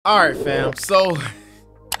All right, fam. So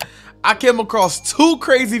I came across two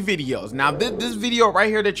crazy videos. Now this video right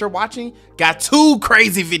here that you're watching got two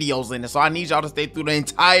crazy videos in it, so I need y'all to stay through the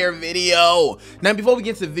entire video. Now before we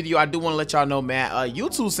get to the video, I do want to let y'all know, man,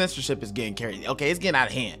 YouTube censorship is getting crazy. Okay, it's getting out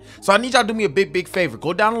of hand, so I need y'all to do me a big favor.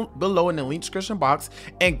 Go down below in the link description box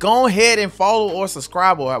and go ahead and follow or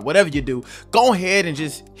subscribe or whatever you do. Go ahead and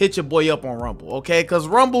just hit your boy up on Rumble, okay? Because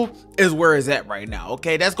Rumble is where it's at right now.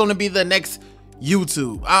 Okay, that's going to be the next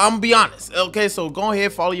YouTube. I'm gonna be honest, okay? So go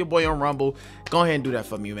ahead, follow your boy on Rumble. Go ahead and do that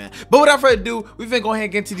for me, man. But without further ado, we've been going ahead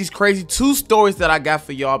and get into these crazy two stories that I got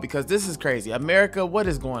for y'all, because this is crazy. America, what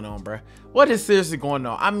is going on, bruh? What is seriously going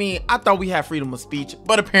on? I mean, I thought we had freedom of speech,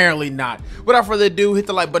 but apparently not. Without further ado, hit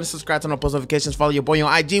the like button, subscribe, turn on post notifications, follow your boy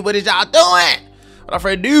on IG. What is y'all doing? Without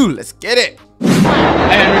further ado, let's get it.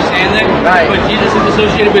 I understand that, right, but Jesus is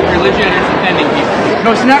associated with religion and it's offending people.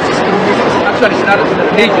 No, it's not. Actually, it's not a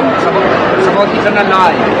religion. It's about eternal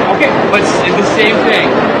life. Okay, but it's the same thing.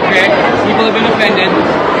 Okay, people have been offended,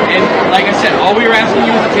 and like I said, all we were asking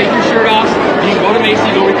you is to take your shirt off. You can go to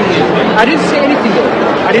Macy's, or we can leave. I didn't say anything though.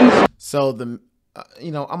 I didn't. So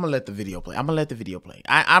you know, I'm gonna let the video play.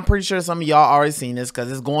 I'm pretty sure some of y'all already seen this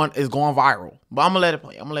because it's going viral. But I'm gonna let it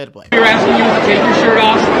play. We were asking you to take your shirt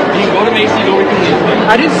off. You can go to Macy's, or we can leave.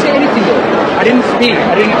 I didn't say anything though. I didn't speak.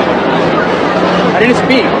 I didn't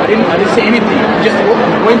speak. I didn't say anything. Just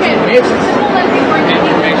went to Macy's.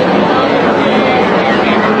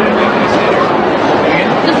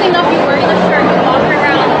 Just enough you wearing the shirt and walk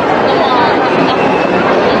around the mall.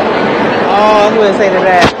 Oh, I'm gonna say to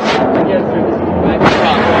that.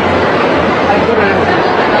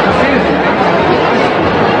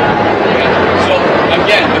 So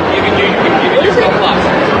again, I'm giving you your flip-flops.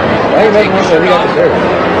 Why are you making sure we got the shirt?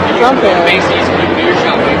 You can go to Macy's, you can do your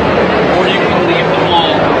shopping, or you can leave the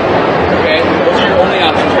mall. Okay, those are your only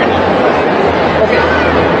options right now. Okay,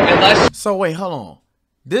 unless. So wait, hold on.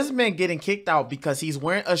 This man getting kicked out because he's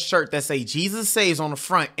wearing a shirt that say Jesus saves on the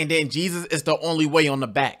front, and then Jesus is the only way on the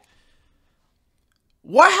back.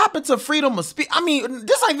 What happened to freedom of speech? I mean,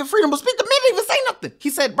 this ain't even freedom of speech. The man didn't even say nothing. He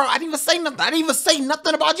said, bro, I didn't even say nothing. I didn't even say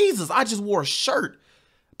nothing about Jesus. I just wore a shirt.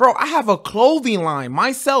 Bro, I have a clothing line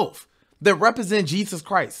myself that represents Jesus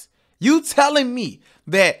Christ. You telling me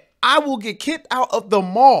that I will get kicked out of the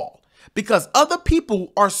mall because other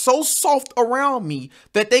people are so soft around me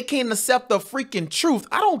that they can't accept the freaking truth?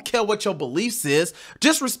 I don't care what your beliefs is.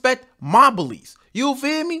 Just respect my beliefs. You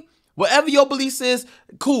feel me? Whatever your beliefs is,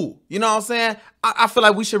 cool. You know what I'm saying? I feel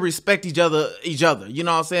like we should respect each other. You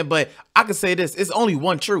know what I'm saying? But I can say this. It's only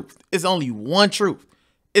one truth. It's only one truth.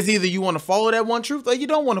 It's either you want to follow that one truth or you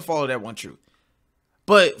don't want to follow that one truth.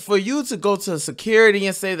 But for you to go to security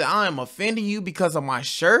and say that I am offending you because of my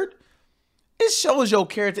shirt, it shows your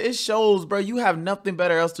character. It shows, bro, you have nothing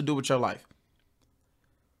better else to do with your life.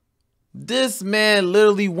 This man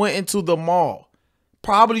literally went into the mall,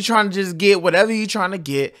 probably trying to just get whatever he's trying to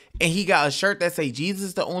get, and he got a shirt that say Jesus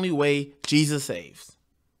is the only way, Jesus saves.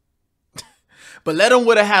 But let him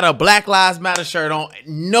would have had a Black Lives Matter shirt on,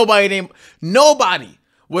 nobody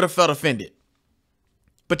would have felt offended.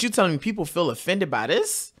 But you telling me people feel offended by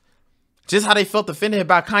this? Just how they felt offended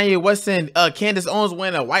by Kanye West and Candace Owens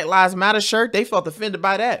wearing a White Lives Matter shirt, they felt offended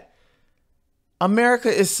by that. America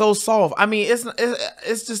is so soft. I mean, it's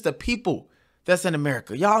just the people that's in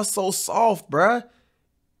America. Y'all so soft, bruh.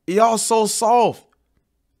 Y'all so soft.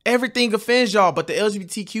 Everything offends y'all, but the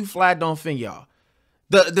LGBTQ flag don't offend y'all.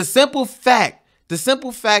 The simple fact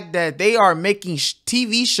that they are making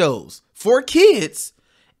TV shows for kids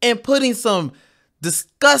and putting some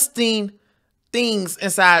disgusting things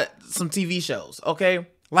inside some TV shows, okay?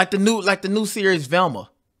 Like the new series Velma.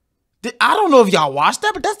 I don't know if y'all watched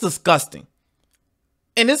that, but that's disgusting.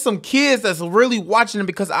 And there's some kids that's really watching it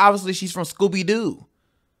because obviously she's from Scooby-Doo.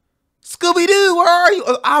 Scooby-Doo, where are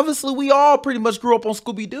you? Obviously, we all pretty much grew up on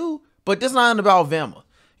Scooby-Doo, but this not about Velma.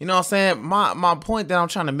 You know what I'm saying? My point that I'm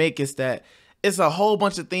trying to make is that it's a whole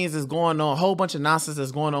bunch of things that's going on, a whole bunch of nonsense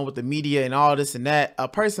that's going on with the media and all this and that. A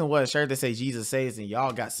person with a shirt that says Jesus saves, and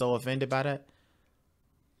y'all got so offended by that.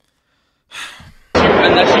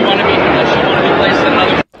 Unless you want to be placed in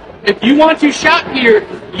another. If you want to shop here,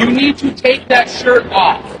 you need to take that shirt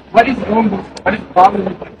off. What is wrong with? What is the problem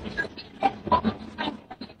with my t-shirt?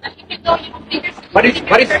 What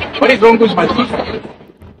is wrong with my t-shirt?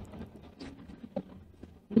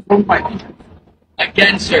 What's wrong with my t-shirt?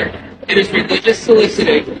 Again, sir, it is religious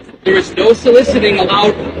soliciting. There is no soliciting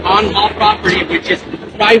allowed on law property, which is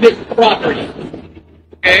private property.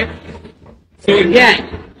 Okay? So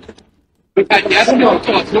again, we've had yes and no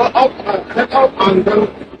talks.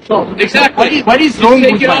 Exactly. What is wrong with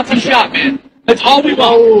take it off and shop, man. That's all we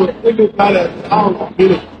want.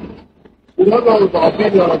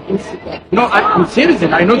 No, I'm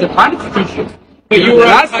citizen. I know the Constitution. But you were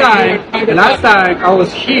last time I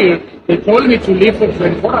was here, they told me to leave for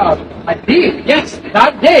 24 hours. I did. Yes.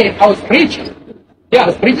 That day I was preaching. Yeah, I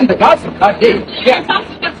was preaching the gospel that day. Yeah.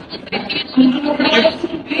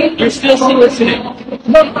 You're still soliciting.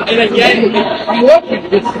 No, And again, I'm working.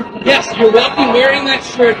 yes, you're walking wearing that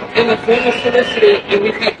shirt in the form of soliciting, and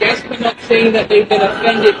we've had guests come up saying that they've been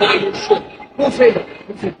offended by your shirt. Who say that?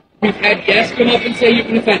 Who say that? We've had guests come up and say you've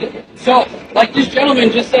been offended. So, like this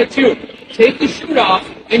gentleman just said too, take the shirt off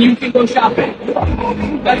and you can go shopping.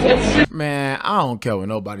 That's Man, I don't care what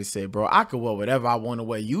nobody say, bro. I can wear whatever I want to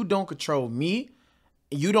wear. You don't control me.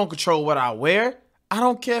 You don't control what I wear. I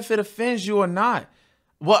don't care if it offends you or not.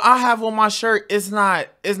 What I have on my shirt is not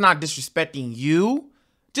disrespecting you.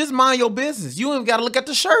 Just mind your business. You ain't got to look at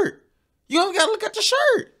the shirt. You ain't got to look at the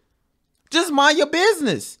shirt. Just mind your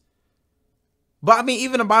business. But I mean,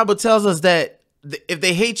 even the Bible tells us that if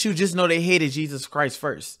they hate you, just know they hated Jesus Christ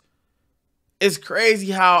first. It's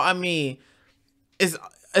crazy how, I mean,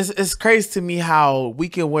 it's crazy to me how we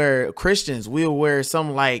can wear, Christians, we'll wear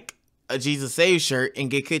something like a Jesus Save shirt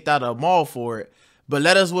and get kicked out of the mall for it. But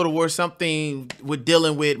let us would have wore something with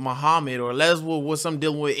dealing with Muhammad, or let us wear something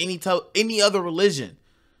dealing with any other religion.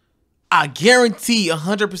 I guarantee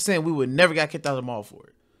 100% we would never got kicked out of the mall for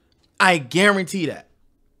it. I guarantee that.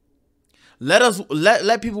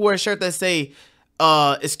 Let people wear a shirt that say,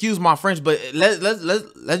 excuse my French, but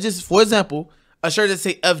let's just, for example, a shirt that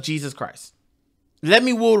say F Jesus Christ. Let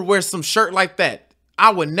me wear some shirt like that.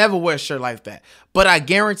 I would never wear a shirt like that. But I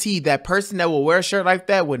guarantee that person that will wear a shirt like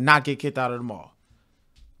that would not get kicked out of the mall.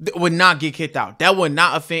 Would not get kicked out. That would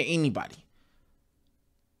not offend anybody.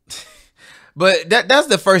 But that's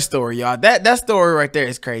the first story, y'all. That story right there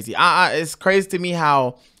is crazy. It's crazy to me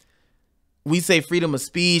how we say freedom of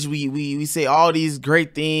speech, we say all these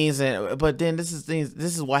great things, but then this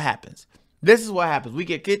is what happens. This is what happens. We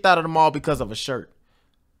get kicked out of the mall because of a shirt.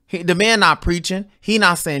 The man not preaching. He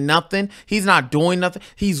not saying nothing. He's not doing nothing.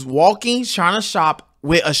 He's walking, trying to shop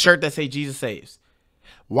with a shirt that say Jesus Saves.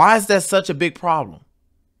 Why is that such a big problem?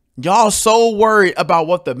 Y'all so worried about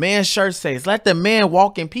what the man's shirt says. Let the man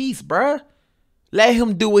walk in peace, bruh. Let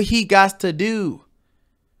him do what he got to do.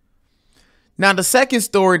 Now, the second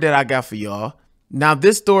story that I got for y'all. Now,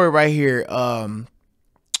 this story right here, I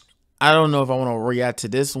don't know if I want to react to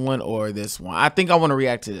this one or this one. I think I want to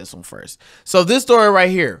react to this one first. So this story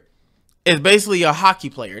right here is basically a hockey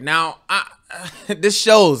player. Now, this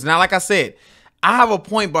shows. Now, like I said, I have a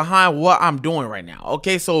point behind what I'm doing right now.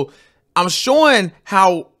 Okay, so I'm showing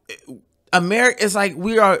how America is like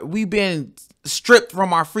we've been stripped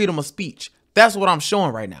from our freedom of speech. That's what I'm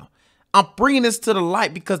showing right now. I'm bringing this to the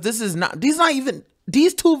light because these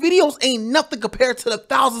two videos ain't nothing compared to the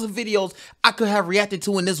thousands of videos I could have reacted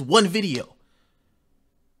to in this one video.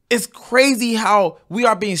 It's crazy how we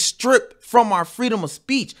are being stripped from our freedom of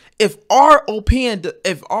speech. If our opinion,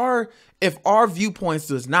 if our viewpoints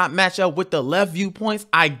does not match up with the left viewpoints,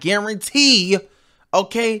 I guarantee,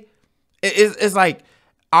 okay, it's like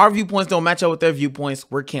our viewpoints don't match up with their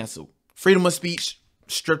viewpoints, we're canceled. Freedom of speech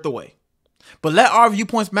stripped away. But let our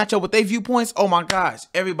viewpoints match up with their viewpoints. Oh my gosh,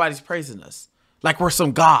 everybody's praising us like we're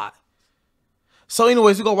some god. So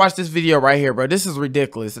anyways, we go watch this video right here, bro. This is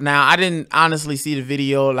ridiculous. Now, I didn't honestly see the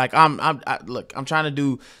video. Like look, I'm trying to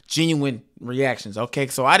do genuine reactions. Okay,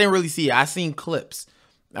 so I didn't really see it. I seen clips.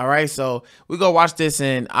 All right, so we go watch this,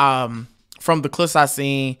 and from the clips I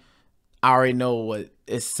seen, I already know what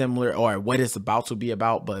is similar or what it's about to be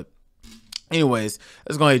about. But anyways,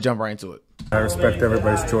 let's go ahead and jump right into it. I respect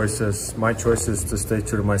everybody's choices. My choice is to stay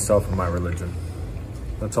true to myself and my religion.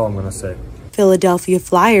 That's all I'm going to say. Philadelphia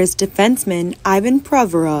Flyers defenseman Ivan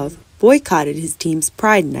Provorov boycotted his team's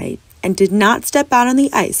Pride Night and did not step out on the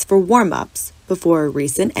ice for warm-ups before a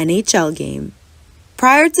recent NHL game.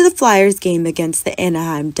 Prior to the Flyers game against the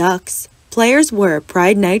Anaheim Ducks, players wore a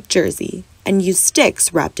Pride Night jersey and used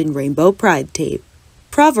sticks wrapped in rainbow pride tape.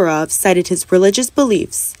 Provorov cited his religious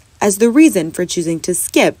beliefs as the reason for choosing to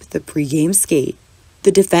skip the pregame skate.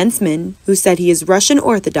 The defenseman, who said he is Russian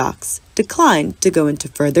Orthodox, declined to go into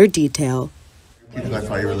further detail. You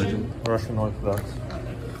identify your religion? Russian Orthodox.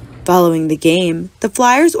 Following the game, the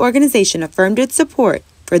Flyers organization affirmed its support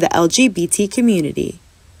for the LGBT community,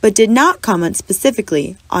 but did not comment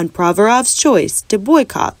specifically on Provorov's choice to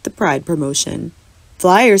boycott the Pride promotion.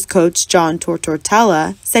 Flyers coach John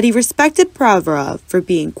Tortorella said he respected Provorov for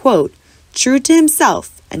being, quote, true to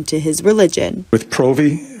himself and to his religion. With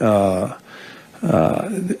Provi,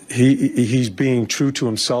 he's being true to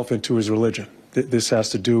himself and to his religion. This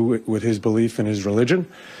has to do with his belief in his religion.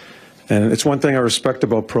 And it's one thing I respect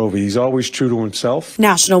about Provi. He's always true to himself.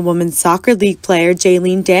 National Women's Soccer League player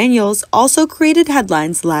Jaylene Daniels also created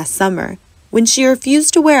headlines last summer when she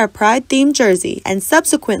refused to wear a Pride-themed jersey and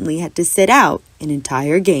subsequently had to sit out an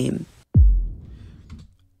entire game.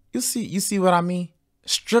 You see what I mean?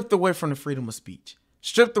 Stripped away from the freedom of speech.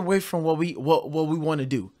 Stripped away from what we want to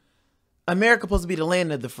do. America supposed to be the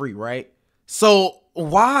land of the free, right? So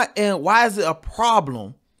why is it a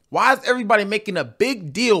problem? Why is everybody making a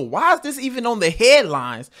big deal? Why is this even on the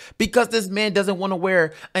headlines? Because this man doesn't want to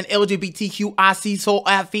wear an lgbtqityru,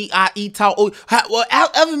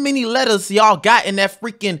 however many letters y'all got in that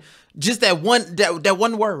freaking, just that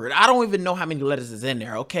one word. I don't even know how many letters is in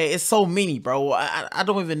there, okay? It's so many, bro. I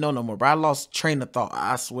don't even know no more, bro. I lost train of thought.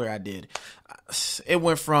 I swear I did. It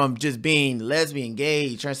went from just being lesbian,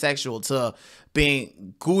 gay, transsexual to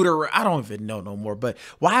being gooder. I don't even know no more. But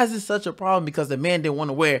why is this such a problem? Because the man didn't want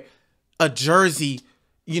to wear a jersey,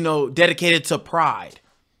 you know, dedicated to pride.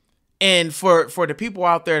 And for the people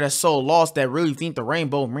out there that's so lost that really think the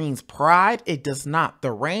rainbow means pride, it does not.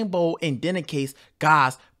 The rainbow indicates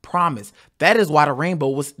God's promise. That is why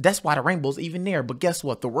that's why the rainbow's even there. But guess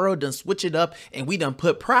what? The world done switch it up and we done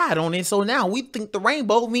put pride on it. So now we think the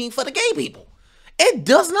rainbow means for the gay people. It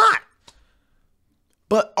does not.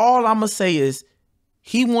 But all I'm going to say is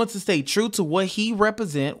he wants to stay true to what he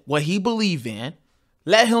represent, what he believe in.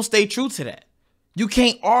 Let him stay true to that. You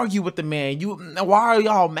can't argue with the man. Why are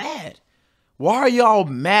y'all mad? Why are y'all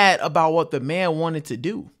mad about what the man wanted to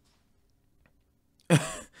do?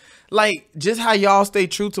 Like, just how y'all stay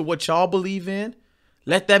true to what y'all believe in,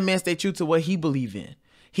 let that man stay true to what he believe in.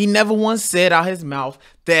 He never once said out his mouth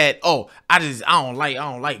that, oh, I don't like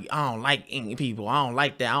people. I don't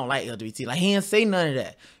like that. I don't like LGBT. Like, he didn't say none of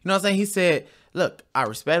that. You know what I'm saying? He said, look, I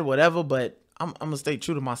respect whatever, but I'm gonna stay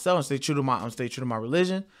true to myself and stay true to my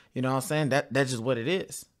religion. You know what I'm saying? That's just what it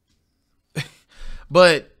is.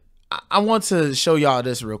 But I want to show y'all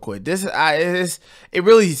this real quick. It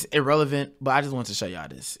really is irrelevant, but I just want to show y'all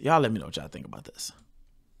this. Y'all let me know what y'all think about this.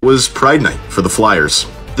 Was Pride Night for the Flyers.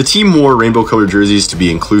 The team wore rainbow-colored jerseys to be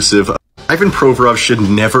inclusive. Ivan Provorov should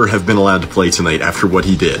never have been allowed to play tonight after what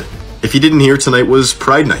he did. If you didn't hear, tonight was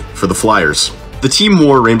Pride Night for the Flyers. The team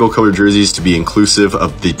wore rainbow-colored jerseys to be inclusive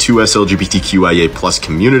of the 2S LGBTQIA+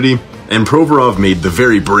 community, and Provorov made the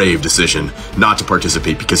very brave decision not to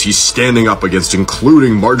participate because he's standing up against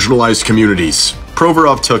including marginalized communities.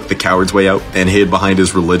 Provorov took the coward's way out and hid behind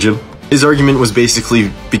his religion. His argument was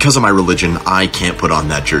basically, because of my religion, I can't put on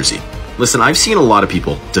that jersey. Listen, I've seen a lot of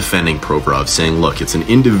people defending Provorov, saying, look, it's an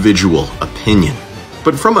individual opinion.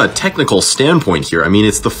 But from a technical standpoint here, I mean,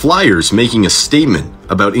 it's the Flyers making a statement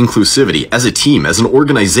about inclusivity as a team, as an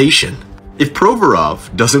organization. If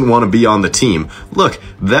Provorov doesn't want to be on the team, look,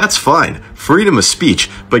 that's fine. Freedom of speech.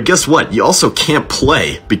 But guess what? You also can't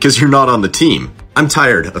play because you're not on the team. I'm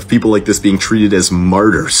tired of people like this being treated as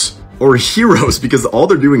martyrs or heroes because all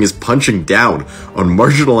they're doing is punching down on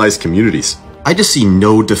marginalized communities. I just see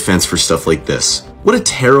no defense for stuff like this. What a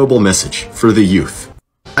terrible message for the youth.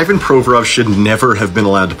 Ivan Provorov should never have been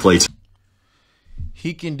allowed to play.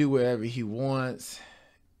 He can do whatever he wants.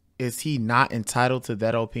 Is he not entitled to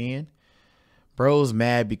that opinion? Bro's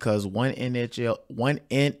mad because one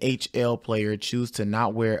NHL player choose to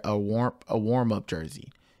not wear a warm-up jersey.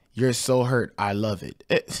 You're so hurt. I love it.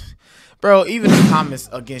 Bro, even the comments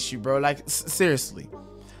against you, bro. Like, seriously.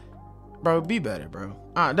 Bro, be better, bro.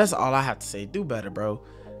 That's all I have to say. Do better, bro.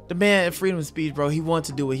 The man, freedom of speech, bro. He wants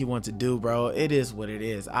to do what he wants to do, bro. It is what it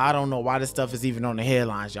is. I don't know why this stuff is even on the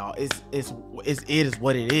headlines, y'all. It is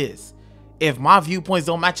what it is. If my viewpoints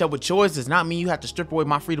don't match up with yours, does not mean you have to strip away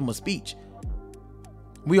my freedom of speech.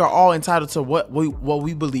 We are all entitled to what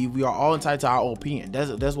we believe. We are all entitled to our own opinion.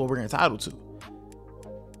 That's what we're entitled to.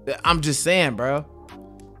 I'm just saying, bro.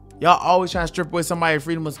 Y'all always trying to strip away somebody's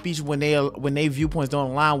freedom of speech when they viewpoints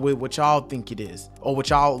don't align with what y'all think it is, or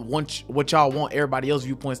what y'all want everybody else's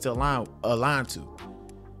viewpoints to align to.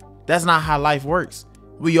 That's not how life works.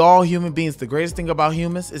 We all human beings. The greatest thing about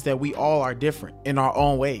humans is that we all are different in our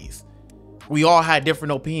own ways. We all have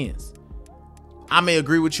different opinions. I may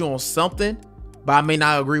agree with you on something, but I may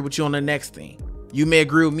not agree with you on the next thing. You may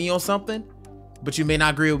agree with me on something, but you may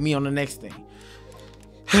not agree with me on the next thing.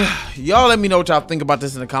 Y'all let me know what y'all think about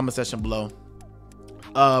this in the comment section below.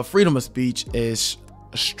 Freedom of speech is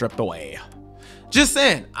stripped away. Just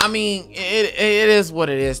saying. I mean, it is what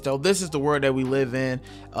it is, though. This is the world that we live in.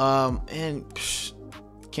 And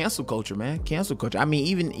cancel culture, man. Cancel culture. I mean,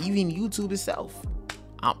 even YouTube itself.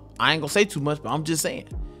 I ain't gonna say too much, but I'm just saying.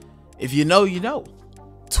 If you know, you know.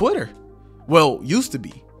 Twitter. Well, used to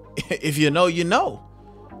be. If you know, you know.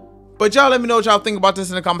 But y'all let me know what y'all think about this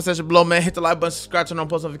in the comment section below, man. Hit the like button, subscribe, turn on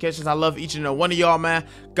post notifications. I love each and every one of y'all, man.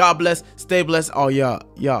 God bless, stay blessed. Oh,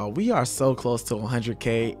 y'all, we are so close to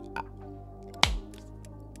 100K.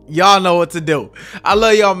 Y'all know what to do. I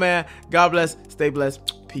love y'all, man. God bless, stay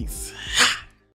blessed. Peace.